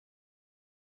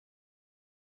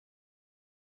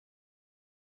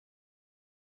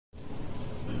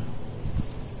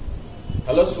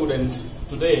Hello students,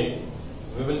 today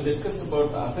we will discuss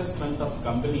about assessment of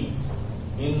companies.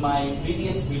 In my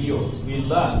previous videos, we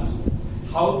learned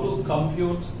how to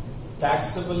compute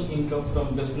taxable income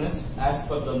from business as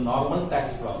per the normal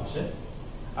tax provision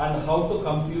and how to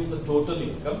compute the total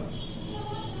income.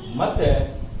 ಮತ್ತೆ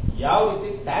ಯಾವ ರೀತಿ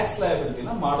tax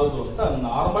ಲಯಬಿಲಿಟಿನ ಮಾಡೋದು ಅಂತ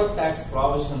normal tax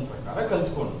provision ಪ್ರಕಾರ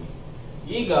ಕಲ್ತ್ಕೊಂಡ್ವಿ.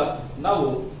 ಈಗ ನಾವು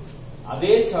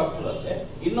ಅದೇ chapter ಅಲ್ಲೇ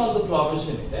ಇನ್ನೊಂದು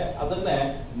ಪ್ರಾವಿಷನ್ ಇದೆ, ಅದನ್ನೇ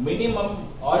ಮಿನಿಮಮ್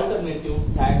ಆಲ್ಟರ್ನೇಟಿವ್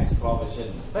ಟ್ಯಾಕ್ಸ್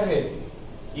ಪ್ರಾವಿಷನ್ ಅಂತ ಹೇಳ್ತೀವಿ.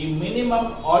 ಈ minimum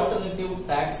alternative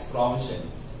tax provision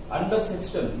under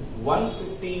section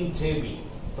 115JB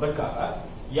ಪ್ರಕಾರ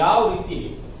ಯಾವ ರೀತಿ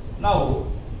ನಾವು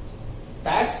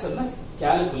ಟ್ಯಾಕ್ಸ್ ಅನ್ನ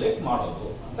ಕ್ಯಾಲ್ಕುಲೇಟ್ ಮಾಡೋದು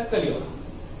ಅಂತ ಕಲಿಯೋಣ.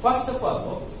 ಫಸ್ಟ್ ಆಫ್ ಆಲ್,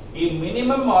 ಈ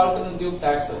ಮಿನಿಮಮ್ ಆಲ್ಟರ್ನೇಟಿವ್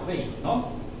ಟ್ಯಾಕ್ಸ್ ಅಂದ್ರೆ ಏನು,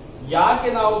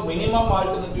 ಯಾಕೆ ನಾವು ಮಿನಿಮಮ್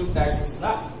ಆಲ್ಟರ್ನೇಟಿವ್ ಟ್ಯಾಕ್ಸಸ್ ನ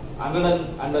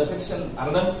ಅಂಡರ್ ಸೆಕ್ಷನ್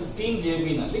 115JB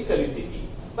ನಲ್ಲಿ ಕಲಿತೀವಿ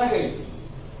ಅಂತ ಹೇಳ್ತೀವಿ.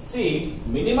 ಸಿ,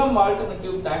 ಮಿನಿಮಮ್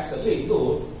ಆಲ್ಟರ್ನೇಟಿವ್ ಟ್ಯಾಕ್ಸ್ ಅಲ್ಲಿ ಇದು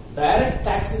ಡೈರೆಕ್ಟ್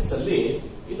ಟ್ಯಾಕ್ಸಸ್ ಅಲ್ಲಿ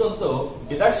ಇದೊಂದು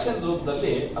ಡಿಡಕ್ಷನ್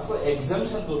ರೂಪದಲ್ಲಿ ಅಥವಾ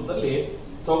ಎಕ್ಸಂಪ್ಷನ್ ರೂಪದಲ್ಲಿ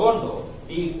ತಗೊಂಡು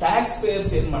ಈ ಟ್ಯಾಕ್ಸ್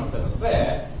ಪೇಯರ್ಸ್ ಏನ್ ಮಾಡ್ತಾರೆ ಅಂದ್ರೆ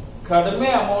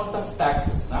ಕಡಿಮೆ ಅಮೌಂಟ್ ಆಫ್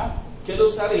ಟ್ಯಾಕ್ಸಸ್ ನ,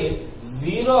 ಕೆಲವು ಸಾರಿ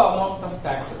ಝೀರೋ ಅಮೌಂಟ್ ಆಫ್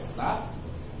ಟ್ಯಾಕ್ಸಸ್ ನ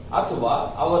ಅಥವಾ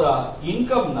ಅವರ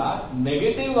ಇನ್ಕಮ್ ನ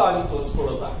ನೆಗೆಟಿವ್ ಆಗಿ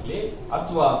ತೋರಿಸ್ಕೊಳ್ಳೋದಾಗ್ಲಿ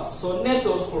ಅಥವಾ 0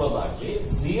 ತೋರಿಸ್ಕೊಳ್ಳೋದಾಗ್ಲಿ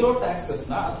ಝೀರೋ ಟ್ಯಾಕ್ಸಸ್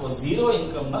ನ ಅಥವಾ ಝೀರೋ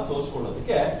ಇನ್ಕಮ್ ನ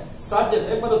ತೋರಿಸ್ಕೊಳ್ಳೋದಕ್ಕೆ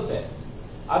ಸಾಧ್ಯತೆ ಬರುತ್ತೆ.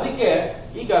 ಅದಕ್ಕೆ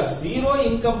ಈಗ ಝೀರೋ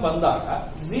ಇನ್ಕಮ್ ಬಂದಾಗ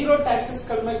ಝೀರೋ ಟ್ಯಾಕ್ಸಸ್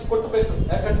ಕಡಿಮೆ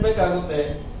ಕಟ್ಟಬೇಕಾಗುತ್ತೆ.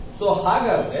 ಸೊ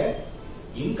ಹಾಗಾದ್ರೆ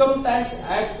ಇನ್ಕಮ್ ಟ್ಯಾಕ್ಸ್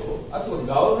ಆಕ್ಟ್ ಅಥವಾ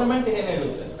ಗವರ್ನಮೆಂಟ್ ಏನ್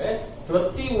ಹೇಳುತ್ತೆ ಅಂದ್ರೆ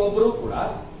ಪ್ರತಿಯೊಬ್ಬರು ಕೂಡ,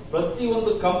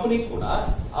 ಪ್ರತಿಯೊಂದು ಕಂಪನಿ ಕೂಡ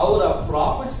ಅವರ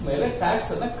ಪ್ರಾಫಿಟ್ಸ್ ಮೇಲೆ ಟ್ಯಾಕ್ಸ್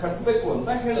ಅನ್ನ ಕಟ್ಟಬೇಕು ಅಂತ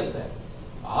ಹೇಳುತ್ತೆ.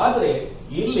 ಆದ್ರೆ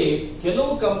ಇಲ್ಲಿ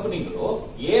ಕೆಲವು ಕಂಪನಿಗಳು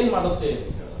ಏನ್ ಮಾಡುತ್ತೆ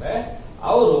ಅಂತ ಹೇಳಿದ್ರೆ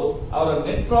ಅವರು ಅವರ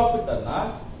ನೆಟ್ ಪ್ರಾಫಿಟ್ ಅನ್ನ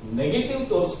ನೆಗೆಟಿವ್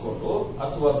ತೋರಿಸ್ಕೊಂಡು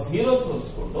ಅಥವಾ ಝೀರೋ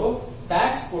ತೋರಿಸ್ಕೊಂಡು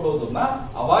ಟ್ಯಾಕ್ಸ್ ಕೊಡೋದನ್ನ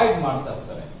ಅವಾಯ್ಡ್ ಮಾಡ್ತಾ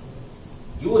ಇರ್ತಾರೆ.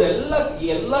 ಈ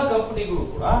ಎಲ್ಲ ಕಂಪನಿಗಳು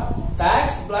ಕೂಡ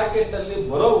ಟ್ಯಾಕ್ಸ್ ಬ್ರಾಕೆಟ್ ಅಲ್ಲಿ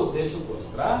ಬರೋ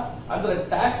ಉದ್ದೇಶಕ್ಕೋಸ್ಕರ, ಅಂದ್ರೆ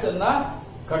ಟ್ಯಾಕ್ಸ್ ಅನ್ನ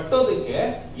ಕಟ್ಟೋದಕ್ಕೆ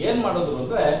ಏನ್ ಮಾಡಿದ್ರು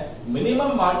ಅಂದ್ರೆ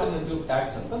ಮಿನಿಮಮ್ ಆಲ್ಟರ್ನೇಟಿವ್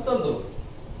ಟ್ಯಾಕ್ಸ್ ಅಂತ ತಂದ್ರು.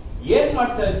 ಏನ್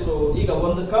ಮಾಡ್ತಾ ಇದ್ರು, ಈಗ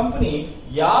ಒಂದು ಕಂಪನಿ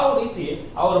ಯಾವ ರೀತಿ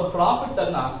ಅವರ ಪ್ರಾಫಿಟ್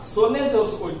ಅನ್ನ 0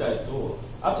 ತೋರಿಸ್ಕೊಳ್ತಾ ಇತ್ತು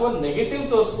ಅಥವಾ ನೆಗೆಟಿವ್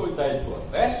ತೋರಿಸ್ಕೊಳ್ತಾ ಇತ್ತು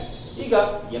ಅಂದ್ರೆ, ಈಗ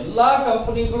ಎಲ್ಲಾ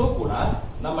ಕಂಪನಿಗಳು ಕೂಡ,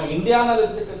 ನಮ್ಮ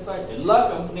ಇಂಡಿಯಾನಲ್ಲಿರ್ತಕ್ಕಂಥ ಎಲ್ಲಾ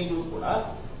ಕಂಪನಿಗಳು ಕೂಡ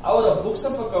ಅವರ ಬುಕ್ಸ್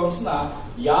ಆಫ್ ಅಕೌಂಟ್ಸ್ ನ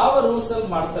ಯಾವ ರೂಲ್ಸ್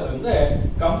ಅಲ್ಲಿ ಮಾಡ್ತಾರೆ ಅಂದ್ರೆ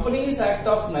ಕಂಪನೀಸ್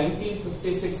ಆಕ್ಟ್ ಆಫ್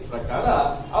 1956 ಪ್ರಕಾರ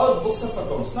ಅವ್ರ ಬುಕ್ಸ್ ಆಫ್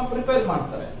ಅಕೌಂಟ್ಸ್ ನ ಪ್ರಿಪೇರ್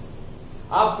ಮಾಡ್ತಾರೆ.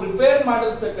 ಆ ಪ್ರಿಪೇರ್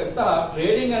ಮಾಡಿರ್ತಕ್ಕಂಥ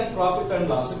trading and profit and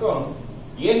loss account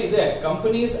ಏನಿದೆ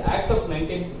ಕಂಪನೀಸ್ ಆಕ್ಟ್ ಆಫ್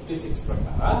 1956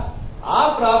 ಪ್ರಕಾರ, ಆ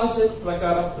ಪ್ರಾವಿಷನ್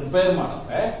ಪ್ರಕಾರ ಪ್ರಿಪೇರ್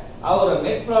ಮಾಡಿದ್ರೆ ಅವರ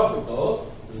ನೆಟ್ ಪ್ರಾಫಿಟ್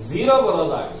ಝೀರೋ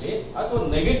ಬರೋದಾಗ್ಲಿ ಅಥವಾ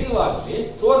ನೆಗೆಟಿವ್ ಆಗಲಿ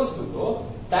ತೋರಿಸ್ಬಿಟ್ಟು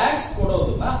ಟ್ಯಾಕ್ಸ್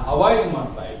ಕೊಡೋದನ್ನ ಅವಾಯ್ಡ್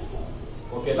ಮಾಡ್ತಾ ಇದ್ರು.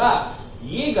 ಓಕೆನಾ?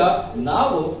 ಈಗ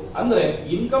ನಾವು ಅಂದ್ರೆ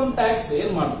ಇನ್ಕಮ್ ಟ್ಯಾಕ್ಸ್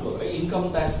ಏನ್ ಮಾಡ್ತೀವಿ ಅಂದ್ರೆ income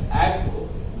tax act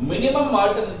minimum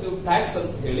alternative tax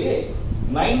ಅಂತ ಹೇಳಿ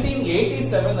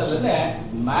 1987 ಅಲ್ಲೇ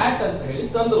ಮ್ಯಾಟ್ ಅಂತ ಹೇಳಿ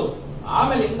ತಂದ್ರು.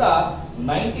 ಆಮೇಲಿಂದ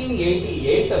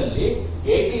 1988 ಅಲ್ಲಿ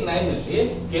 89 ಅಲ್ಲಿ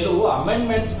ಕೆಲವು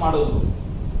ಅಮೆಂಡ್ಮೆಂಟ್ಸ್ ಮಾಡಿದ್ರು.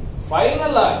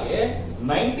 ಫೈನಲ್ ಆಗಿ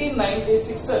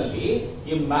 1996 ಅಲ್ಲಿ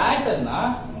ಈ ಮ್ಯಾಟ್ ಅನ್ನ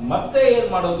ಮತ್ತೆ ಏನ್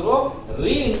ಮಾಡಿದ್ರು,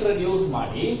 ರೀಇಂಟ್ರೊಡ್ಯೂಸ್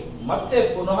ಮಾಡಿ ಮತ್ತೆ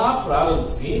ಪುನಃ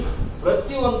ಪ್ರಾರಂಭಿಸಿ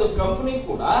ಪ್ರತಿಯೊಂದು ಕಂಪನಿ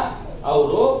ಕೂಡ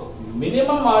ಅವರು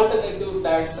minimum alternative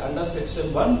tax under section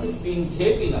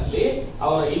 115JB ನಲ್ಲಿ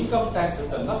ಅವರ ಇನ್ಕಮ್ ಟ್ಯಾಕ್ಸ್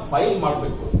ರಿಟರ್ನ್ ಫೈಲ್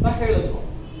ಮಾಡಬೇಕು ಅಂತ ಹೇಳಿದ್ರು.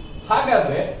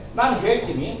 ಹಾಗಾದ್ರೆ ನಾನು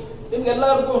ಹೇಳ್ತೀನಿ,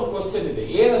 ನಿಮ್ಗೆಲ್ಲರಿಗೂ ಒಂದು ಕ್ವಶನ್ ಇದೆ,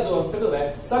 ಏನದು ಅಂತ ಹೇಳಿದ್ರೆ,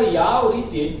 ಸರ್ ಯಾವ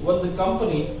ರೀತಿ ಒಂದು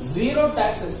ಕಂಪನಿ ಝೀರೋ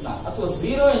ಟ್ಯಾಕ್ಸಸ್ ನ ಅಥವಾ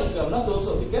ಝೀರೋ ಇನ್ಕಮ್ ನ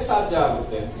ತೋರಿಸೋದಕ್ಕೆ ಸಾಧ್ಯ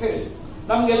ಆಗುತ್ತೆ ಅಂತ ಹೇಳಿ.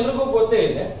 ನಮ್ಗೆಲ್ರಿಗೂ ಗೊತ್ತೇ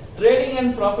ಇದೆ, trading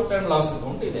and profit and loss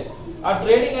account ಇದೆ. ಆ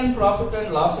trading and profit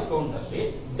and loss account ಅಲ್ಲಿ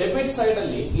ಡೆಬಿಟ್ ಸೈಡ್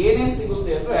ಅಲ್ಲಿ ಏನೇನ್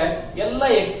ಸಿಗುತ್ತೆ ಅಂದ್ರೆ ಎಲ್ಲ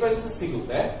ಎಕ್ಸ್ಪೆನ್ಸಸ್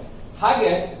ಸಿಗುತ್ತೆ, ಹಾಗೆ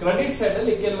ಕ್ರೆಡಿಟ್ ಸೈಡ್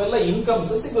ಅಲ್ಲಿ ಕೆಲವೆಲ್ಲ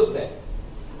ಇನ್ಕಮ್ಸ್ ಸಿಗುತ್ತೆ.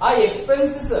 ಆ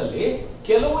ಎಕ್ಸ್ಪೆನ್ಸಸ್ ಅಲ್ಲಿ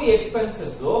ಕೆಲವು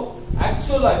ಎಕ್ಸ್ಪೆನ್ಸಸ್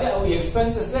ಆಕ್ಚುಲ್ ಆಗಿ ಅವು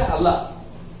ಎಕ್ಸ್ಪೆನ್ಸಸ್ ಅಲ್ಲ.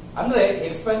 ಅಂದ್ರೆ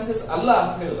ಎಕ್ಸ್ಪೆನ್ಸಸ್ ಅಲ್ಲ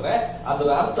ಅಂತ ಹೇಳಿದ್ರೆ ಅದರ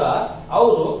ಅರ್ಥ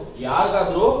ಅವರು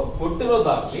ಯಾರಿಗಾದ್ರೂ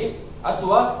ಕೊಟ್ಟಿರೋದಾಗ್ಲಿ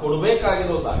ಅಥವಾ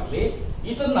ಕೊಡಬೇಕಾಗಿರೋದಾಗ್ಲಿ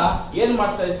ಇದನ್ನ ಏನ್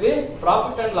ಮಾಡ್ತಾ ಇದ್ವಿ,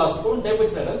 profit and loss account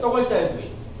debit side ಅಲ್ಲಿ ತಗೊಳ್ತಾ ಇದ್ವಿ.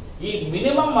 ಈ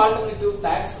ಮಿನಿಮಮ್ ಆಲ್ಟರ್ನೇಟಿವ್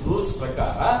ಟ್ಯಾಕ್ಸ್ ರೂಲ್ಸ್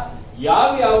ಪ್ರಕಾರ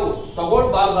ಯಾವ್ಯಾವು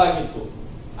ತಗೊಳ್ಬಾರ್ದಾಗಿತ್ತು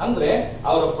ಅಂದ್ರೆ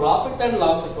ಅವರ ಪ್ರಾಫಿಟ್ ಅಂಡ್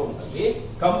ಲಾಸ್ ಅಕೌಂಟ್ ಅಲ್ಲಿ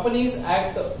ಕಂಪನೀಸ್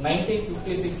ಆಕ್ಟ್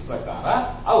 1956 ಪ್ರಕಾರ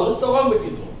ಅವರು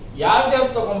ತಗೊಂಡ್ಬಿಟ್ಟಿದ್ರು. ಯಾವ್ಯಾವ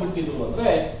ತಗೊಂಡ್ಬಿಟ್ಟಿದ್ರು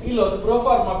ಅಂದ್ರೆ ಇಲ್ಲೊಂದು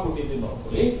ಪ್ರೋಫಾರ್ಮಾ ಕೊಟ್ಟಿದ್ವಿ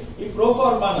ನೋಡ್ಕೊಳ್ಳಿ. ಈ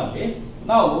ಪ್ರೋಫಾರ್ಮಾನಲ್ಲಿ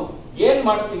ನಾವು ಏನ್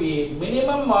ಮಾಡ್ತೀವಿ,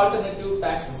 ಮಿನಿಮಮ್ ಆಲ್ಟರ್ನೇಟಿವ್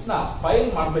ಟ್ಯಾಕ್ಸಸ್ ನ ಫೈಲ್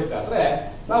ಮಾಡ್ಬೇಕಾದ್ರೆ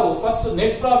ನಾವು ಫಸ್ಟ್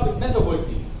ನೆಟ್ ಪ್ರಾಫಿಟ್ ನೇ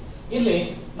ತಗೊಳ್ತೀವಿ. ಇಲ್ಲಿ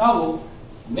ನಾವು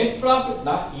ನೆಟ್ ಪ್ರಾಫಿಟ್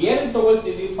ನ ಏನ್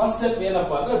ತಗೊಳ್ತೀವಿ, ಫಸ್ಟ್ ಸ್ಟೆಪ್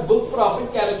ಏನಪ್ಪಾ ಅಂದ್ರೆ ಬುಕ್ ಪ್ರಾಫಿಟ್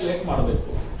ಕ್ಯಾಲ್ಕುಲೇಟ್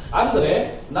ಮಾಡಬೇಕು. ಅಂದ್ರೆ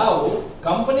ನಾವು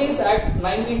ಕಂಪನೀಸ್ ಆಕ್ಟ್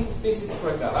 1956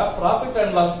 ಪ್ರಕಾರ ಪ್ರಾಫಿಟ್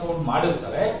ಅಂಡ್ ಲಾಸ್ ಅಕೌಂಟ್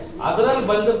ಮಾಡಿರ್ತಾರೆ, ಅದರಲ್ಲಿ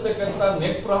ಬಂದಿರತಕ್ಕಂತ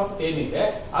ನೆಟ್ ಪ್ರಾಫಿಟ್ ಏನಿದೆ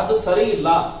ಅದು ಸರಿ ಇಲ್ಲ.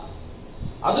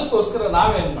 ಅದಕ್ಕೋಸ್ಕರ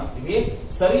ನಾವೇನ್ ಮಾಡ್ತೀವಿ,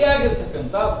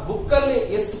 ಸರಿಯಾಗಿರ್ತಕ್ಕಂತ ಬುಕ್ ಅಲ್ಲಿ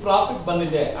ಎಷ್ಟು ಪ್ರಾಫಿಟ್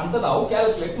ಬಂದಿದೆ ಅಂತ ನಾವು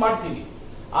ಕ್ಯಾಲ್ಕುಲೇಟ್ ಮಾಡ್ತೀವಿ.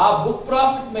 ಆ ಬುಕ್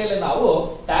ಪ್ರಾಫಿಟ್ ಮೇಲೆ ನಾವು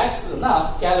ಟ್ಯಾಕ್ಸ್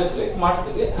ಕ್ಯಾಲ್ಕುಲೇಟ್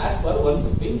ಮಾಡ್ತೀವಿ ಆಸ್ ಪರ್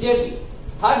 115 JB.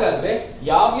 ಹಾಗಾದ್ರೆ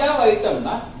ಯಾವ್ಯಾವ ಐಟಮ್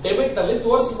ನ ಡೆಬಿಟ್ ಅಲ್ಲಿ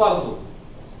ತೋರಿಸಬಾರದು?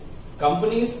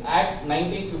 Companies act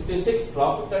 1956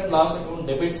 profit and loss account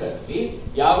debit side ಅಲ್ಲಿ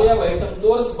ಯಾವ್ಯಾವ ಐಟಮ್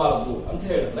ತೋರಿಸಬಾರದು ಅಂತ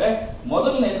ಹೇಳಿದ್ರೆ,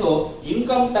 ಮೊದಲನೇದು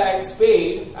income tax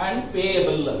paid and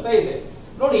payable ಅಂತ ಇದೆ.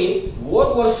 ನೋಡಿ,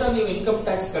 ಹೋದ್ ವರ್ಷ ನೀವು ಇನ್ಕಮ್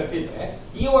ಟ್ಯಾಕ್ಸ್ ಕಟ್ಟಿದ್ರೆ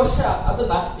ಈ ವರ್ಷ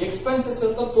ಅದನ್ನ ಎಕ್ಸ್ಪೆನ್ಸಸ್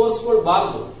ಅಂತ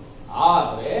ತೋರಿಸ್ಕೊಳ್ಬಾರದು.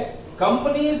 ಆದ್ರೆ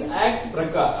ಕಂಪನೀಸ್ ಆಕ್ಟ್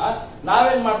ಪ್ರಕಾರ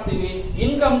ನಾವೇನ್ ಮಾಡ್ತೀವಿ,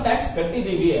 ಇನ್ಕಮ್ ಟ್ಯಾಕ್ಸ್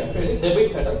ಕಟ್ಟಿದೀವಿ ಅಂತ ಹೇಳಿ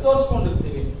ಡೆಬಿಟ್ ಸೈಡ್ ಅಲ್ಲಿ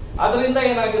ತೋರಿಸ್ಕೊಂಡಿರ್ತೀವಿ. ಅದರಿಂದ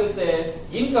ಏನಾಗಿರುತ್ತೆ,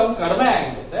 ಇನ್ಕಮ್ ಕಡಿಮೆ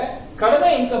ಆಗಿರುತ್ತೆ. ಕಡಿಮೆ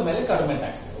ಇನ್ಕಮ್ ಮೇಲೆ ಕಡಿಮೆ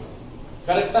ಟ್ಯಾಕ್ಸ್,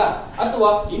 ಕರೆಕ್ಟಾ? ಅಥವಾ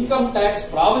ಇನ್ಕಮ್ ಟ್ಯಾಕ್ಸ್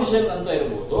ಪ್ರಾವಿಷನ್ ಅಂತ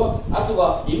ಇರಬಹುದು, ಅಥವಾ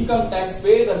ಇನ್ಕಮ್ ಟ್ಯಾಕ್ಸ್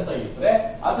ಪೇಡ್ ಅಂತ ಇದ್ರೆ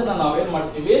ಅದನ್ನ ನಾವೇನ್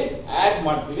ಮಾಡ್ತೀವಿ, ಆಡ್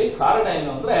ಮಾಡ್ತೀವಿ. ಕಾರಣ ಏನು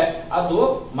ಅಂದ್ರೆ ಅದು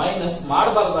ಮೈನಸ್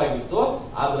ಮಾಡಬಾರ್ದಾಗಿತ್ತು,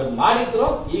 ಆದ್ರೆ ಮಾಡಿದ್ರು.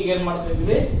 ಈಗ ಏನ್ ಮಾಡ್ತಾ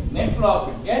ಇದೀವಿ, ನೆಟ್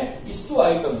ಪ್ರಾಫಿಟ್ ಗೆ ಇಷ್ಟು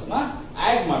ಐಟಮ್ಸ್ ನ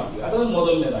ಆಡ್ ಮಾಡ್ತೀವಿ. ಅದರಲ್ಲಿ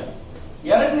ಮೊದಲನೇದಾಗಿ.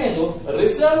 ಎರಡನೇದು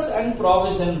ರಿಸರ್ವ್ಸ್ ಅಂಡ್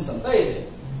ಪ್ರಾವಿಷನ್ಸ್ ಅಂತ ಇದೆ.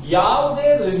 ಯಾವುದೇ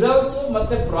ರಿಸರ್ವ್ಸ್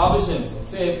ಮತ್ತೆ provisions,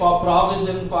 for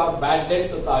provision for bad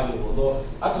debts ಅಂತ ಆಗಿರ್ಬೋದು,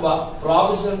 ಅಥವಾ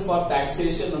ಪ್ರಾವಿಷನ್ ಫಾರ್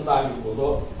ಟ್ಯಾಕ್ಸೇಷನ್ ಅಂತ ಆಗಿರ್ಬೋದು,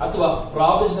 ಅಥವಾ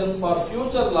ಪ್ರಾವಿಷನ್ ಫಾರ್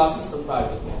ಫ್ಯೂಚರ್ ಲಾಸಸ್ ಅಂತ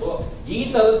ಆಗಿರ್ಬೋದು, ಈ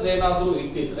ತರದ್ದೇನಾದ್ರೂ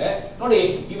ಇಟ್ಟಿದ್ರೆ ನೋಡಿ,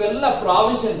 ಇವೆಲ್ಲ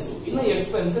ಪ್ರಾವಿಷನ್ಸ್ ಇನ್ನು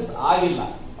ಎಕ್ಸ್ಪೆನ್ಸಸ್ ಆಗಿಲ್ಲ,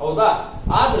 ಹೌದಾ?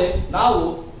 ಆದ್ರೆ ನಾವು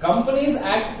ಕಂಪನೀಸ್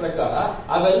ಆಕ್ಟ್ ಪ್ರಕಾರ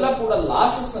ಅವೆಲ್ಲ ಕೂಡ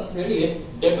ಲಾಸಸ್ ಅಂತ ಹೇಳಿ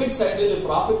ಡೆಬಿಟ್ ಸೈಡ್ ಅಲ್ಲಿ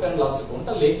ಪ್ರಾಫಿಟ್ ಅಂಡ್ ಲಾಸ್ ಅಕೌಂಟ್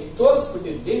ಅಲ್ಲಿ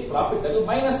ತೋರಿಸ್ಬಿಟ್ಟಿದ್ವಿ, ಪ್ರಾಫಿಟ್ ಅಲ್ಲಿ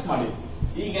ಮೈನಸ್ ಮಾಡಿದ್ವಿ.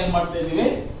 ಈಗ ಏನ್ ಮಾಡ್ತಾ ಇದೀವಿ,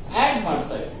 ಆಡ್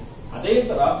ಮಾಡ್ತಾ ಇದೀವಿ. ಅದೇ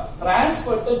ತರ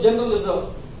ಟ್ರಾನ್ಸ್ಫರ್ ಟು ಜನರಲ್ ರಿಸರ್ವ್.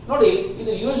 ನೋಡಿ,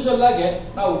 ಇದು ಯೂಶುವಲ್ ಆಗಿ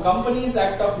ನಾವು ಕಂಪನೀಸ್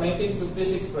ಆಕ್ಟ್ ಆಫ್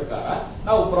 1956 ಪ್ರಕಾರ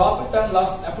ನಾವು ಪ್ರಾಫಿಟ್ ಅಂಡ್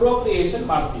ಲಾಸ್ ಅಪ್ರೋಪ್ರಿಯೇಷನ್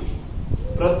ಮಾಡ್ತೀವಿ.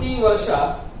 ಪ್ರತಿ ವರ್ಷ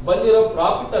ಬಂದಿರೋ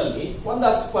ಪ್ರಾಫಿಟ್ ಅಲ್ಲಿ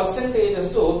ಒಂದಷ್ಟು ಪರ್ಸೆಂಟೇಜ್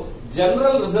ಅಷ್ಟು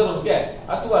ಜನರಲ್ ರಿಸರ್ವ್ಗೆ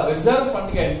ಅಥವಾ ರಿಸರ್ವ್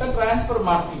ಫಂಡ್ಗೆ ಅಂತ ಟ್ರಾನ್ಸ್ಫರ್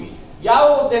ಮಾಡ್ತೀವಿ. ಯಾವ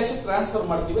ಉದ್ದೇಶಕ್ಕೆ ಟ್ರಾನ್ಸ್ಫರ್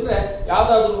ಮಾಡ್ತೀವಿ ಅಂದ್ರೆ,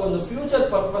 ಯಾವ್ದಾದ್ರು ಒಂದು ಫ್ಯೂಚರ್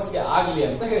ಪರ್ಪಸ್ಗೆ ಆಗ್ಲಿ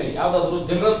ಅಂತ ಹೇಳಿ, ಯಾವ್ದಾದ್ರು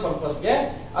ಜನರಲ್ ಪರ್ಪಸ್ಗೆ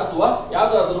ಅಥವಾ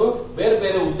ಯಾವ್ದಾದ್ರು ಬೇರೆ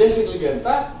ಬೇರೆ ಉದ್ದೇಶಗಳಿಗೆ ಅಂತ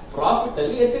ಪ್ರಾಫಿಟ್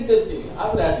ಅಲ್ಲಿ ಎತ್ತಿಟ್ಟಿರ್ತೀವಿ.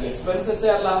 ಆದ್ರೆ ಅದು ಎಕ್ಸ್ಪೆನ್ಸಸ್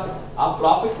ಅಲ್ಲ, ಆ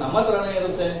ಪ್ರಾಫಿಟ್ ನಮ್ಮ ಹತ್ರನೇ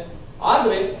ಇರುತ್ತೆ.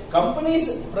 ಆದ್ರೆ ಕಂಪನೀಸ್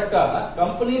ಪ್ರಕಾರ,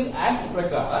 ಕಂಪನೀಸ್ ಆಕ್ಟ್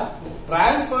ಪ್ರಕಾರ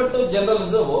ಟ್ರಾನ್ಸ್ಫರ್ ಟು ಜನರಲ್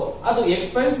ರಿಸರ್ವ್ ಅದು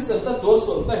ಎಕ್ಸ್ಪೆನ್ಸಸ್ ಅಂತ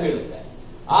ತೋರಿಸು ಅಂತ ಹೇಳುತ್ತೆ.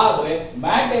 ಆದ್ರೆ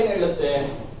ಮ್ಯಾಟ್ ಏನ್ ಹೇಳುತ್ತೆ,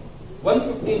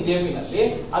 115 JB ನಲ್ಲಿ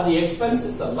ಅದು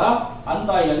ಎಕ್ಸ್ಪೆನ್ಸಸ್ ಅಲ್ಲ ಅಂತ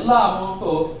ಎಲ್ಲ ಅಮೌಂಟ್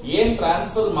ಏನ್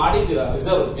ಟ್ರಾನ್ಸ್ಫರ್ ಮಾಡಿದಿರಾ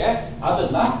ರಿಸರ್ವ್ಗೆ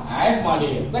ಅದನ್ನ ಆಡ್ ಮಾಡಿ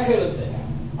ಅಂತ ಹೇಳುತ್ತೆ.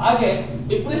 ಹಾಗೆ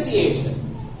ಡಿಪ್ರಿಸಿಯೇಷನ್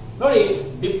ನೋಡಿ,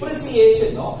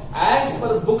 ಡಿಪ್ರಿಸಿಯೇಷನ್ ಆಸ್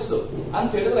ಪರ್ ಬುಕ್ಸ್ ಅಂತ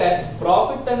ಹೇಳಿದ್ರೆ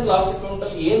ಪ್ರಾಫಿಟ್ ಅಂಡ್ ಲಾಸ್ ಅಕೌಂಟ್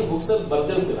ಅಲ್ಲಿ ಏನ್ ಬುಕ್ಸ್ ಅಲ್ಲಿ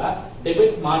ಬರ್ದಿರ್ತೀರಾ,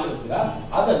 ಡೆಬಿಟ್ ಮಾಡಿರ್ತೀರಾ,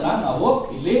 ಅದನ್ನ ನಾವು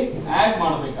ಇಲ್ಲಿ ಆಡ್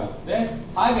ಮಾಡಬೇಕಾಗುತ್ತೆ.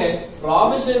 ಹಾಗೆ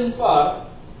ಪ್ರಾವಿಷನ್ ಫಾರ್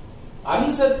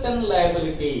ಅನ್ಸರ್ಟನ್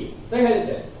ಲಯಬಿಲಿಟಿ ಅಂತ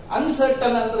ಹೇಳಿದೆ.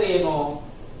 ಅನ್ಸರ್ಟನ್ ಅಂದ್ರೆ ಏನು,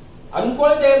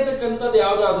 ಅನ್ಕೊಳ್ತಾ ಇರ್ತಕ್ಕಂಥದ್ದು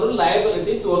ಯಾವ್ದಾದ್ರು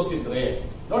ಲಯಬಿಲಿಟಿ ತೋರಿಸಿದ್ರೆ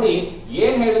ನೋಡಿ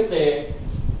ಏನ್ ಹೇಳುತ್ತೆ,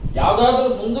 ಯಾವ್ದಾದ್ರು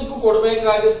ಮುಂದಕ್ಕೂ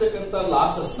ಕೊಡಬೇಕಾಗಿರ್ತಕ್ಕಂಥ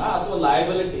ಲಾಸಸ್ ನ ಅಥವಾ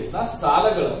ಲಯಬಿಲಿಟೀಸ್ ನ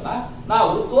ಸಾಲಗಳನ್ನ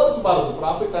ನಾವು ತೋರಿಸಬಾರದು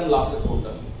ಪ್ರಾಫಿಟ್ ಅಂಡ್ ಲಾಸ್ ಅಕೌಂಟ್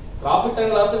ಅಲ್ಲಿ. ಪ್ರಾಫಿಟ್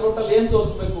ಅಂಡ್ ಲಾಸ್ ಅಕೌಂಟ್ ಅಲ್ಲಿ ಏನ್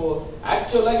ತೋರಿಸಬೇಕು,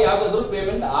 ಆಕ್ಚುಲ್ ಆಗಿ ಯಾವ್ದಾದ್ರು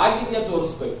ಪೇಮೆಂಟ್ ಆಗಿದೆಯಾ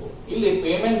ತೋರಿಸಬೇಕು. ಇಲ್ಲಿ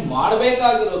ಪೇಮೆಂಟ್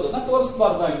ಮಾಡಬೇಕಾಗಿರೋದನ್ನ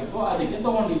ತೋರಿಸಬಾರ್ದಾಗಿತ್ತು, ಅದಕ್ಕೆ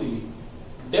ತಗೊಂಡಿದೀವಿ.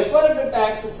 ಡೆಫರ್ಡ್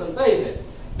ಟ್ಯಾಕ್ಸಸ್ ಅಂತ ಇದೆ.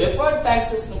 ಡೆಫರ್ಡ್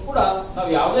ಟ್ಯಾಕ್ಸಸ್ ಕೂಡ ನಾವು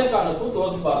ಯಾವುದೇ ಕಾರಣಕ್ಕೂ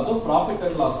ತೋರಿಸಬಾರದು profit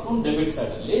and loss account debit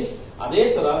side ಅಲ್ಲಿ. ಅದೇ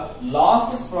ತರ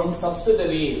ಲಾಸಸ್ ಫ್ರಮ್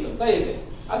ಸಬ್ಸಿಡರೀಸ್ ಅಂತ ಇದೆ.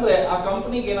 ಅಂದ್ರೆ ಆ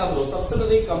ಕಂಪನಿಗೆ ಏನಾದ್ರು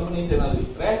ಸಬ್ಸಿಡರಿ ಕಂಪನೀಸ್ ಏನಾದ್ರು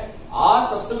ಇದ್ರೆ, ಆ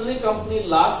ಸಬ್ಸಿಡರಿ ಕಂಪನಿ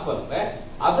ಲಾಸ್ ಬಂದ್ರೆ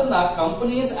ಅದನ್ನ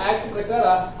ಕಂಪನೀಸ್ ಆಕ್ಟ್ ಪ್ರಕಾರ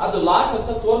ಅದು ಲಾಸ್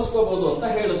ಅಂತ ತೋರಿಸ್ಕೋಬಹುದು ಅಂತ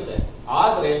ಹೇಳುತ್ತೆ.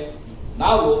 ಆದ್ರೆ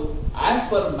ನಾವು ಆಸ್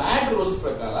ಪರ್ ಮ್ಯಾಟ್ ರೂಲ್ಸ್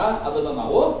ಪ್ರಕಾರ ಅದನ್ನ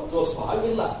ನಾವು ತೋರಿಸುವ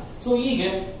ಹಾಗಿಲ್ಲ. ಸೊ ಹೀಗೆ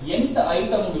 8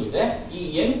 ಐಟಮ್ಗಳಿದೆ. ಈ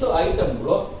 8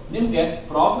 ಐಟಮ್ಗಳು ನಿಮ್ಗೆ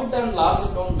profit and loss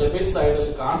account debit side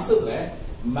ಅಲ್ಲಿ ಕಾಣಿಸಿದ್ರೆ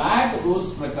ಮ್ಯಾಟ್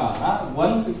ರೂಲ್ಸ್ ಪ್ರಕಾರ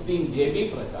 115 JB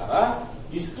ಪ್ರಕಾರ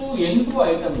ಇಷ್ಟು 8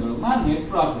 ಐಟಮ್ಗಳನ್ನ ನೆಟ್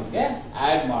ಪ್ರಾಫಿಟ್ ಗೆ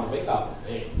ಆಡ್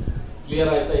ಮಾಡಬೇಕಾಗುತ್ತೆ.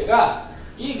 ಕ್ಲಿಯರ್ ಆಯ್ತಾ?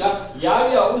 ಈಗ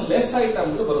ಯಾವ್ಯಾವ ಲೆಸ್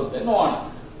ಐಟಮ್ಗಳು ಬರುತ್ತೆ ನೋಡೋಣ.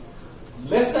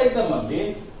 ಲೆಸ್ ಐಟಮ್ ಅಲ್ಲಿ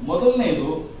ಮೊದಲನೇದು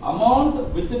amount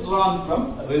with drawn from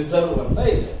reserve ಅಂತ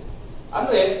ಇದೆ.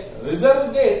 ಅಂದ್ರೆ ರಿಸರ್ವ್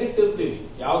ಗೆ ಎತ್ತಿಟ್ಟಿರ್ತೀವಿ,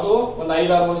 ಯಾವುದೋ ಒಂದು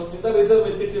 5-6 ವರ್ಷದಿಂದ ರಿಸರ್ವ್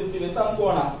ಎತ್ತಿಟ್ಟಿರ್ತೀವಿ ಅಂತ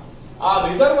ಅನ್ಕೋಣ. ಆ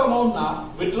ರಿಸರ್ವ್ ಅಮೌಂಟ್ ನ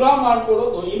ವಿಡ್ರಾ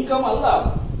ಮಾಡ್ಕೊಳ್ಳೋದು ಇನ್ಕಮ್ ಅಲ್ಲ.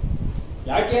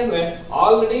 ಯಾಕೆ ಅಂದ್ರೆ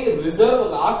ಆಲ್ರೆಡಿ ರಿಸರ್ವ್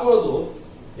ಹಾಕೊಳ್ಳೋದು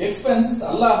ಎಕ್ಸ್ಪೆನ್ಸಸ್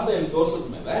ಅಲ್ಲ ಅಂತ ಹೇಳಿ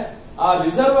ತೋರಿಸಿದ್ಮೇಲೆ ಆ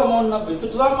ರಿಸರ್ವ್ ಅಮೌಂಟ್ ನ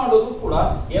ವಿತ್ಡ್ರಾ ಮಾಡೋದು ಕೂಡ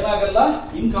ಏನಾಗಲ್ಲ,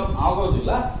 ಇನ್ಕಮ್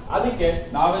ಆಗೋದಿಲ್ಲ. ಅದಕ್ಕೆ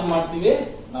ನಾವೇನ್ ಮಾಡ್ತೀವಿ,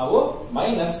 ನಾವು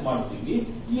ಮೈನಸ್ ಮಾಡ್ತೀವಿ.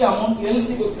 ಈ ಅಮೌಂಟ್ ಎಲ್ಲಿ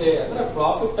ಸಿಗುತ್ತೆ ಅಂದ್ರೆ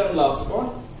profit and loss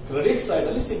account credit side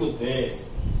ಅಲ್ಲಿ ಸಿಗುತ್ತೆ.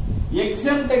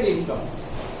 ಎಕ್ಸೆಂಪ್ಟೆಡ್ ಇನ್ಕಮ್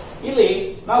ಇಲ್ಲಿ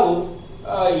ನಾವು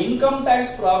income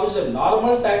tax provision,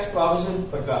 normal tax provision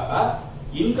ಪ್ರಕಾರ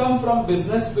ಇನ್ಕಮ್ ಫ್ರಮ್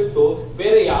ಬಿಸ್ನೆಸ್ ಬಿಟ್ಟು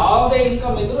ಬೇರೆ ಯಾವುದೇ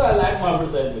ಇನ್ಕಮ್ ಇದ್ರೂ ಅಲ್ಲಿ ಆಡ್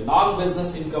ಮಾಡ್ಬಿಡ್ತಾ ಇದ್ವಿ, ನಾನ್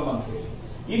ಬಿಸ್ನೆಸ್ ಇನ್ಕಮ್ ಅಂತ ಹೇಳಿ.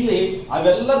 ಇಲ್ಲಿ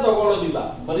ಅವೆಲ್ಲ ತಗೊಳ್ಳೋದಿಲ್ಲ,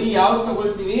 ಬರೀ ಯಾವ್ದು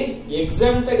ತಗೊಳ್ತೀವಿ,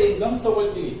 ಎಕ್ಸೆಂಪ್ಟೆಡ್ ಇನ್ಕಮ್ಸ್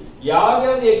ತಗೊಳ್ತೀವಿ.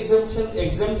 ಯಾವ್ಯಾವ್ದು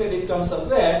ಎಕ್ಸೆಂಪ್ಟೆಡ್ ಇನ್ಕಮ್ಸ್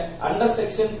ಅಂದ್ರೆ ಅಂಡರ್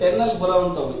ಸೆಕ್ಷನ್ 10 ಅಲ್ಲಿ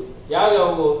ಬರುವಂತವು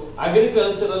ಯಾವ್ಯಾವು,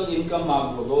 ಅಗ್ರಿಕಲ್ಚರಲ್ ಇನ್ಕಮ್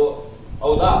ಆಗ್ಬೋದು,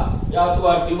 ಹೌದಾ,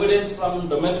 ಅಥವಾ dividends from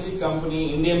domestic company,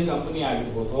 Indian company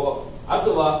ಆಗಿರ್ಬೋದು,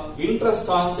 ಅಥವಾ ಇಂಟ್ರೆಸ್ಟ್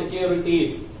ಆನ್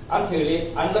ಸೆಕ್ಯೂರಿಟೀಸ್ ಅಂತ ಹೇಳಿ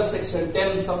ಅಂಡರ್ ಸೆಕ್ಷನ್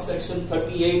 10 ಸಬ್ ಸೆಕ್ಷನ್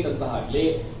 38 ಅಂತ ಆಗ್ಲಿ,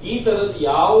 ಈ ತರದ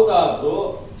ಯಾವುದಾದ್ರೂ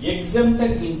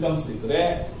ಎಕ್ಸೆಂಪ್ಟೆಡ್ ಇನ್ಕಮ್ಸ್ ಇದ್ರೆ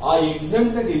ಆ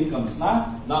ಎಕ್ಸೆಂಪ್ಟೆಡ್ ಇನ್ಕಮ್ಸ್ ನ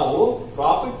ನಾವು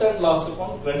profit and loss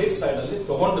account credit side ಅಲ್ಲಿ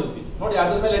ತಗೊಂಡಿರ್ತೀವಿ ನೋಡಿ.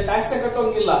 ಅದ್ರ ಮೇಲೆ ಟ್ಯಾಕ್ಸ್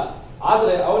ಕಟ್ಟೋಂಗಿಲ್ಲ,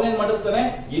 ಆದ್ರೆ ಅವನೇನ್ ಮಾಡಿರ್ತಾನೆ,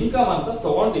 ಇನ್ಕಮ್ ಅಂತ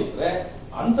ತಗೊಂಡಿದ್ರೆ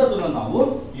ಅಂತದನ್ನ ನಾವು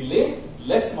ಇಲ್ಲಿ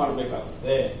ಲೆಸ್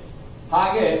ಮಾಡಬೇಕಾಗುತ್ತೆ.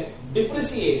 ಹಾಗೆ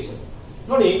ಡಿಪ್ರಿಸಿಯೇಷನ್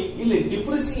ನೋಡಿ, ಇಲ್ಲಿ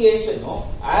ಡಿಪ್ರಿಸಿಯೇಷನ್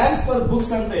ಆಸ್ ಪರ್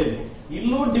ಬುಕ್ಸ್ ಅಂತ ಇದೆ.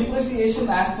 ಇಲ್ಲೂ ಡಿಪ್ರಿಸಿಯೇಷನ್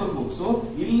ಆಸ್ ಪರ್ ಬುಕ್ಸ್,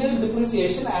 ಇಲ್ಲಿ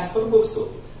ಡಿಪ್ರಿಸಿಯೇಷನ್ ಆಸ್ ಪರ್ ಬುಕ್ಸ್.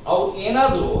 ಅವ್ರು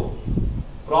ಏನಾದ್ರು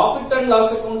ಪ್ರಾಫಿಟ್ ಅಂಡ್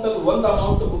ಲಾಸ್ ಅಕೌಂಟ್ ಅಲ್ಲಿ ಒಂದು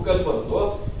ಅಮೌಂಟ್ ಬುಕ್ ಅಲ್ಲಿ ಬರೋದು,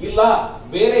 ಇಲ್ಲ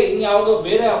ಬೇರೆ ಇನ್ಯಾವುದೋ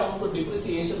ಬೇರೆ ಅಮೌಂಟ್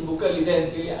ಡಿಪ್ರಿಸಿಯೇಷನ್ ಬುಕ್ ಅಲ್ಲಿ ಇದೆ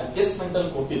ಅಂತ ಹೇಳಿ ಅಡ್ಜಸ್ಟ್ಮೆಂಟ್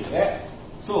ಅಲ್ಲಿ ಕೊಟ್ಟಿದ್ರೆ,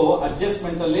 ಸೊ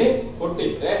ಅಡ್ಜಸ್ಟ್ಮೆಂಟ್ ಅಲ್ಲಿ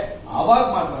ಕೊಟ್ಟಿದ್ರೆ ಅವಾಗ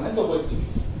ಮಾತ್ರನೇ ತಗೊಳ್ತೀವಿ.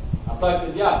 ಅರ್ಥ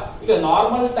ಆಗ್ತಿದ್ಯಾ? ಈಗ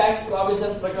ನಾರ್ಮಲ್ ಟ್ಯಾಕ್ಸ್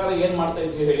ಪ್ರಾವಿಷನ್ ಪ್ರಕಾರ ಏನ್ ಮಾಡ್ತಾ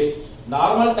ಇದ್ವಿ ಹೇಳಿ,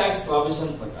 ನಾರ್ಮಲ್ ಟ್ಯಾಕ್ಸ್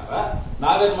ಪ್ರಾವಿಷನ್ ಪ್ರಕಾರ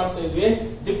ನಾವೇನ್ ಮಾಡ್ತಾ ಇದ್ವಿ,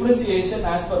 depreciation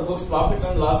as per books profit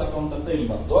and loss account ಅಂತ ಇಲ್ಲಿ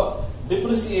ಬಂತು,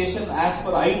 depreciation as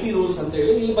per IT rules ಅಂತ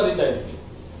ಹೇಳಿ ಇಲ್ಲಿ ಬರೀತಾ ಇದ್ವಿ.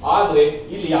 ಆದ್ರೆ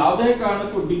ಇಲ್ಲಿ ಯಾವುದೇ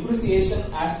ಕಾರಣಕ್ಕೂ depreciation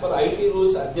as per IT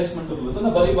rules adjustment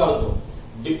rules ಬರೀಬಾರದು.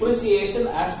 Depreciation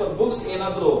as per books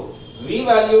ಏನಾದ್ರು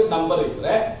ರಿವ್ಯಾಲ್ಯೂಡ್ ನಂಬರ್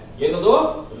ಇದ್ರೆ, ಏನದು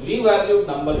ರಿವ್ಯಾಲ್ಯೂಡ್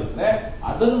ನಂಬರ್ ಇದ್ರೆ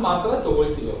ಅದನ್ನ ಮಾತ್ರ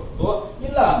ತಗೊಳ್ತೀವಿ ಹೊರತು,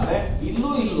 ಇಲ್ಲ ಅಂದ್ರೆ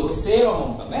ಇಲ್ಲೂ ಸೇಮ್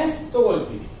ಅಮೌಂಟ್ ಅನ್ನೇ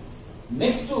ತಗೊಳ್ತೀವಿ.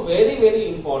 ನೆಕ್ಸ್ಟ್ ವೆರಿ ವೆರಿ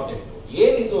ಇಂಪಾರ್ಟೆಂಟ್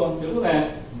ಏನಿದು ಅಂತ ಹೇಳಿದ್ರೆ,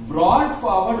 broad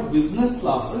forward business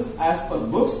losses as per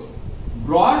books,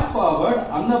 broad forward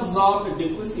unabsorbed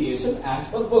depreciation as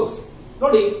per books.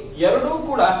 ನೋಡಿ, ಎರಡೂ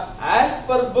ಕೂಡ ಆಸ್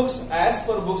ಪರ್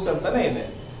ಬುಕ್ಸ್ ಅಂತಾನೆ ಇದೆ.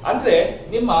 ಅಂದ್ರೆ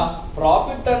ನಿಮ್ಮ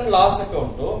profit and loss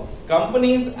account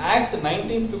companies act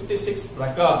 1956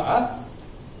 ಪ್ರಕಾರ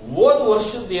ಹೋದ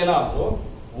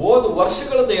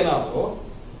ವರ್ಷಗಳದ್ದೇನಾದ್ರೂ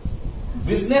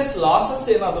ಬಿಸ್ನೆಸ್ ಲಾಸಸ್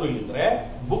ಏನಾದ್ರೂ ಇದ್ರೆ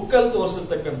ಬುಕ್ ಅಲ್ಲಿ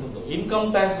ತೋರಿಸಿರ್ತಕ್ಕಂಥದ್ದು. ಇನ್ಕಮ್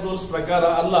ಟ್ಯಾಕ್ಸ್ ರೂಲ್ಸ್ ಪ್ರಕಾರ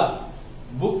ಅಲ್ಲ,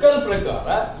 ಬುಕ್ ಅಲ್ಲಿ ಪ್ರಕಾರ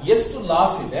ಎಷ್ಟು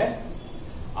ಲಾಸ್ ಇದೆ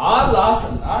ಆ ಲಾಸ್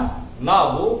ಅನ್ನ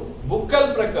ನಾವು ಬುಕ್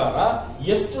ಅಲ್ಲಿ ಪ್ರಕಾರ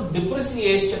ಎಷ್ಟು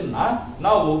ಡಿಪ್ರಿಸಿಯೇಷನ್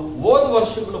ನಾವು ಹೋದ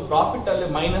ವರ್ಷಗಳು ಪ್ರಾಫಿಟ್ ಅಲ್ಲಿ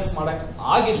ಮೈನಸ್ ಮಾಡಕ್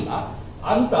ಆಗಿಲ್ಲ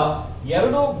ಅಂತ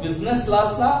ಎರಡು ಬಿಸ್ನೆಸ್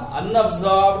ಲಾಸ್ ನ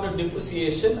unabsorbed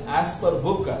depreciation as per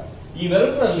book,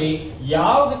 ಇವೆರಡರಲ್ಲಿ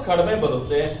ಯಾವ್ದು ಕಡಿಮೆ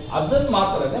ಬರುತ್ತೆ ಅದನ್ನ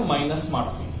ಮಾತ್ರನೇ ಮೈನಸ್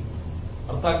ಮಾಡ್ತೀವಿ.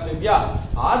 ಅರ್ಥ ಆಗ್ತಿದ್ಯಾ?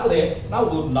 ಆದ್ರೆ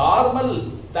ನಾವು ನಾರ್ಮಲ್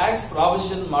ಟ್ಯಾಕ್ಸ್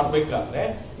ಪ್ರಾವಿಷನ್ ಮಾಡಬೇಕಾದ್ರೆ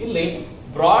ಇಲ್ಲಿ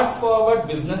broad forward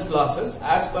business losses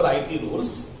as per IT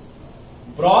rules,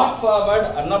 broad forward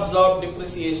unabsorbed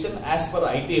depreciation as per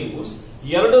IT rules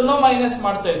ಎರಡನ್ನೂ ಮೈನಸ್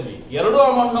ಮಾಡ್ತಾ ಇದ್ವಿ, ಎರಡು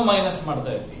ಅಮೌಂಟ್ ಮೈನಸ್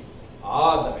ಮಾಡ್ತಾ ಇದ್ವಿ.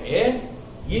 ಆದರೆ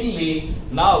ಇಲ್ಲಿ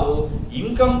ನಾವು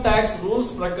ಇನ್ಕಮ್ ಟ್ಯಾಕ್ಸ್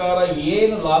ರೂಲ್ಸ್ ಪ್ರಕಾರ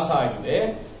ಏನು ಲಾಸ್ ಆಗಿದೆ,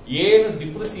 ಏನು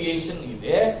ಡಿಪ್ರಿಸಿಯೇಷನ್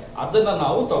ಇದೆ ಅದನ್ನ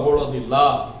ನಾವು ತಗೊಳ್ಳೋದಿಲ್ಲ.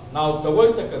 ನಾವು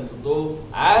ತಗೊಳ್ತಕ್ಕಂಥದ್ದು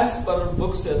ಆಸ್ ಪರ್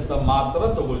ಬುಕ್ಸ್ ಅಂತ ಮಾತ್ರ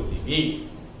ತಗೊಳ್ತೀವಿ.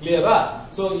 ಕ್ಲಿಯರಾ?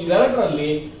 ಸೊ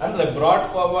ಇವೆರಡರಲ್ಲಿ ಅಂದ್ರೆ broad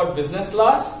forward business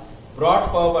loss, broad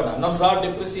forward unabsorbed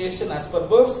depreciation as per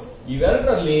books,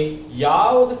 ಇವೆರಡರಲ್ಲಿ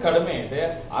ಯಾವ್ದು ಕಡಿಮೆ ಇದೆ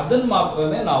ಅದನ್ನ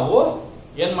ಮಾತ್ರನೇ ನಾವು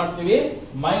ಏನ್ ಮಾಡ್ತೀವಿ,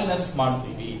 ಮೈನಸ್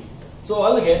ಮಾಡ್ತೀವಿ. ಸೊ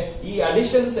ಅಲ್ಲಿಗೆ ಈ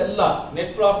ಅಡಿಷನ್ಸ್ ಎಲ್ಲ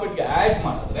ನೆಟ್ ಪ್ರಾಫಿಟ್ ಗೆ ಆಡ್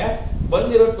ಮಾಡಿದ್ರೆ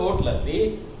ಬಂದಿರೋ ಟೋಟಲ್ ಅಲ್ಲಿ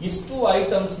ಇಷ್ಟು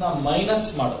ಐಟಮ್ಸ್ ನ ಮೈನಸ್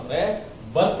ಮಾಡಿದ್ರೆ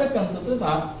ಬರ್ತಕ್ಕಂಥದ್ದನ್ನ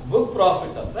ಬುಕ್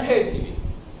ಪ್ರಾಫಿಟ್ ಅಂತ ಹೇಳ್ತೀವಿ.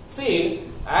 C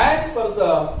as per the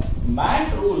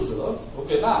mat rules,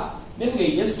 ಓಕೆನಾ, ನಿಮಗೆ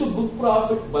ಎಷ್ಟು ಬುಕ್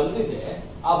ಪ್ರಾಫಿಟ್ ಬಂದಿದೆ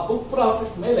ಆ ಬುಕ್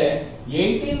ಪ್ರಾಫಿಟ್ ಮೇಲೆ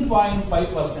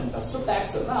 18.5% ಅಷ್ಟು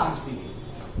ಟ್ಯಾಕ್ಸ್ ಅನ್ನ ಹಾಕ್ತೀವಿ.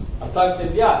 ಅರ್ಥ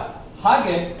ಆಗ್ತಿದ್ಯಾ?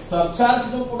 ಹಾಗೆ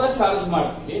ಸರ್ಚಾರ್ಜ್ ಕೂಡ ಚಾರ್ಜ್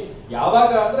ಮಾಡ್ತೀವಿ.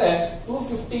 ಯಾವಾಗ ಅಂದ್ರೆ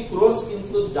 250 crores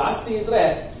ಗಿಂತಲೂ ಜಾಸ್ತಿ ಇದ್ರೆ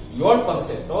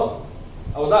 7%,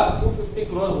 ಹೌದಾ? 250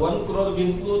 crores 1 crore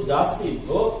ಗಿಂತಲೂ ಜಾಸ್ತಿ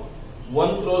ಇತ್ತು,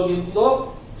 1 crore ಗಿಂತಲೂ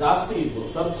ಜಾಸ್ತಿ ಇತ್ತು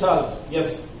surcharge.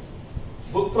 S,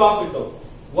 book profit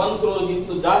 1 crore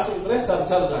ಗಿಂತಲೂ ಜಾಸ್ತಿ ಇದ್ರೆ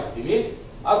ಸರ್ಚಾರ್ಜ್ ಹಾಕ್ತಿವಿ.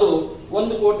 ಅದು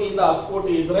 1 ಕೋಟಿಯಿಂದ 10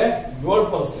 ಕೋಟಿ ಇದ್ರೆ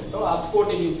 7%, 10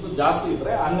 ಕೋಟಿಗಿಂತಲೂ ಜಾಸ್ತಿ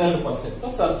ಇದ್ರೆ 12%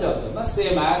 ಸರ್ಚಾರ್ಜ್ ಅನ್ನ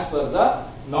same as per the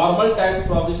normal tax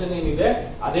provision ಏನಿದೆ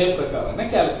ಅದೇ ಪ್ರಕಾರನೇ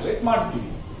ಕ್ಯಾಲ್ಕುಲೇಟ್ ಮಾಡ್ತೀವಿ.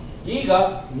 ಈಗ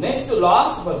ನೆಕ್ಸ್ಟ್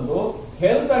ಲಾಸ್ ಬಂದು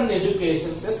ಹೆಲ್ತ್ ಅಂಡ್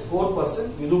ಎಜುಕೇಶನ್ ಸೆಸ್ 4%,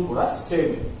 ಇದು ಕೂಡ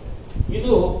ಸೇಮ್.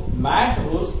 ಇದು ಮ್ಯಾಟ್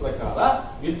ರೂಲ್ಸ್ ಪ್ರಕಾರ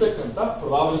ಇರ್ತಕ್ಕಂಥ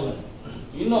ಪ್ರಾವಿಷನ್.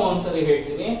 ಇನ್ನೂ ಒಂದ್ಸರಿ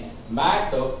ಹೇಳ್ತೀನಿ,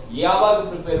 ಮ್ಯಾಟ್ ಯಾವಾಗ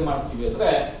ಪ್ರಿಪೇರ್ ಮಾಡ್ತೀವಿ ಅಂದ್ರೆ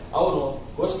ಅವರು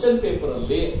ಕ್ವಶನ್ ಪೇಪರ್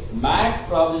ಅಲ್ಲಿ ಮ್ಯಾಟ್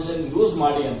ಪ್ರಾವಿಷನ್ ಯೂಸ್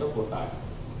ಮಾಡಿ ಅಂತ ಕೊಟ್ಟಾಗ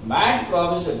ಮ್ಯಾಟ್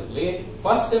ಪ್ರಾವಿಷನ್ ಅಲ್ಲಿ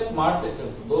ಫಸ್ಟ್ ಸ್ಟೆಪ್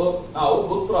ಮಾಡ್ತಕ್ಕಂಥದ್ದು ನಾವು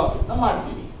ಬುಕ್ ಪ್ರಾಫಿಟ್ ನ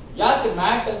ಮಾಡ್ತೀವಿ. ಯಾಕೆ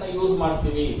ಮ್ಯಾಟ್ ಅನ್ನ ಯೂಸ್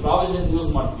ಮಾಡ್ತೀವಿ, ಪ್ರಾವಿಷನ್ ಯೂಸ್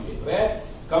ಮಾಡ್ತೀವಿ ಅಂದ್ರೆ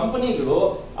ಕಂಪನಿಗಳು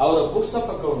ಅವರ ಬುಕ್ಸ್ ಆಫ್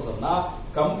ಅಕೌಂಟ್ಸ್ ಅನ್ನ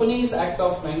ಕಂಪನೀಸ್ ಆಕ್ಟ್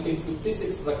ಆಫ್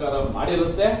 1956 ಪ್ರಕಾರ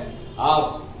ಮಾಡಿರುತ್ತೆ. ಆ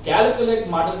ಕ್ಯಾಲ್ಕುಲೇಟ್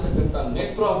ಮಾಡಿರ್ತಕ್ಕಂಥ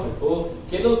ನೆಟ್ ಪ್ರಾಫಿಟ್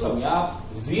ಕೆಲವು ಸಮಯ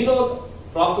ಝೀರೋ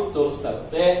ಪ್ರಾಫಿಟ್ ತೋರಿಸ್ತಾ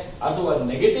ಇರುತ್ತೆ, ಅಥವಾ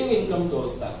ನೆಗೆಟಿವ್ ಇನ್ಕಮ್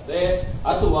ತೋರಿಸ್ತಾ ಇರುತ್ತೆ,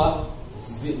 ಅಥವಾ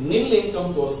ನಿಲ್ ಇನ್ಕಮ್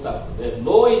ತೋರಿಸ್ತಾ ಇರ್ತದೆ,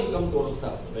 ಲೋ ಇನ್ಕಮ್ ತೋರಿಸ್ತಾ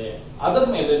ಇರ್ತದೆ. ಅದರ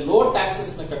ಮೇಲೆ ಲೋ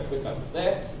ಟ್ಯಾಕ್ಸಸ್ ನ ಕಟ್ಟಬೇಕಾಗುತ್ತೆ,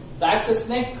 ಟ್ಯಾಕ್ಸಸ್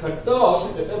ನೇ ಕಟ್ಟೋ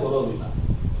ಅವಶ್ಯಕತೆ ಬರೋದಿಲ್ಲ.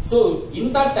 ಸೊ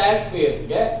ಇಂಥ ಟ್ಯಾಕ್ಸ್ ಪೇಯರ್ಸ್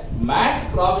ಗೆ ಮ್ಯಾಟ್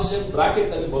ಪ್ರಾವಿಷನ್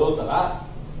ಬ್ರಾಕೆಟ್ ಅಲ್ಲಿ ಬರೋ ತರ,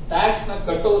 ಟ್ಯಾಕ್ಸ್ ನ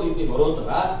ಕಟ್ಟೋ ರೀತಿ ಬರೋ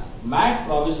ತರ ಮ್ಯಾಟ್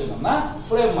ಪ್ರಾವಿಷನ್ ಅನ್ನ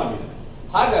ಫ್ರೇಮ್ ಮಾಡಿದ್ದಾರೆ.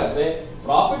 ಹಾಗಾದ್ರೆ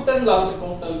ಪ್ರಾಫಿಟ್ ಅಂಡ್ ಲಾಸ್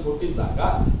ಅಕೌಂಟ್ ಅಲ್ಲಿ ಕೊಟ್ಟಿದ್ದಾಗ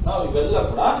ನಾವು ಇವೆಲ್ಲ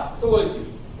ಕೂಡ ತಗೊಳ್ತೀವಿ.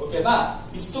 ಓಕೆನಾ?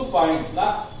 ಇಷ್ಟು ಪಾಯಿಂಟ್ಸ್ ನ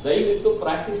ದಯವಿಟ್ಟು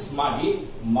ಪ್ರಾಕ್ಟೀಸ್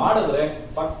ಮಾಡಿದ್ರೆ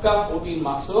ಪಕ್ಕಾ 14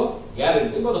 ಮಾರ್ಕ್ಸ್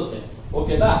ಗ್ಯಾರಂಟಿ ಬರುತ್ತೆ.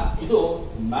 ಓಕೆನಾ? ಇದು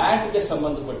ಮ್ಯಾಟ್ ಗೆ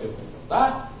ಸಂಬಂಧಪಟ್ಟಿರ್ತಕ್ಕಂಥ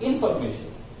ಇನ್ಫಾರ್ಮೇಶನ್.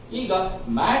 ಈಗ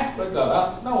ಮ್ಯಾಟ್ ಪ್ರಕಾರ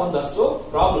ನಾವು ಒಂದಷ್ಟು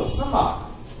ಪ್ರಾಬ್ಲಮ್ಸ್ ನ ಮಾಡೋಣ.